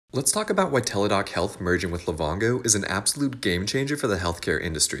Let's talk about why Teladoc Health merging with Livongo is an absolute game changer for the healthcare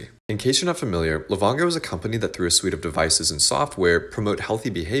industry. In case you're not familiar, Livongo is a company that through a suite of devices and software promote healthy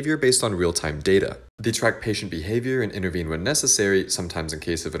behavior based on real-time data. They track patient behavior and intervene when necessary, sometimes in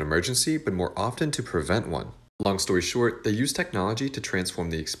case of an emergency, but more often to prevent one. Long story short, they use technology to transform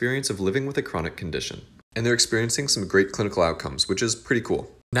the experience of living with a chronic condition. And they're experiencing some great clinical outcomes, which is pretty cool.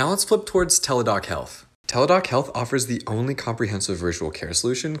 Now let's flip towards Teladoc Health. Teladoc Health offers the only comprehensive virtual care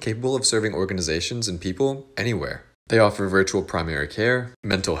solution capable of serving organizations and people anywhere. They offer virtual primary care,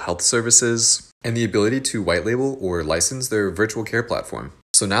 mental health services, and the ability to white label or license their virtual care platform.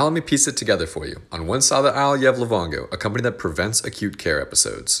 So now let me piece it together for you. On one side of the aisle, you have Livongo, a company that prevents acute care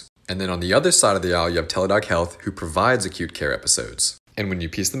episodes. And then on the other side of the aisle, you have Teladoc Health, who provides acute care episodes. And when you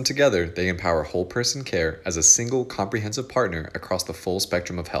piece them together, they empower whole person care as a single comprehensive partner across the full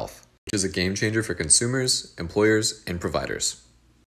spectrum of health, which is a game changer for consumers, employers, and providers.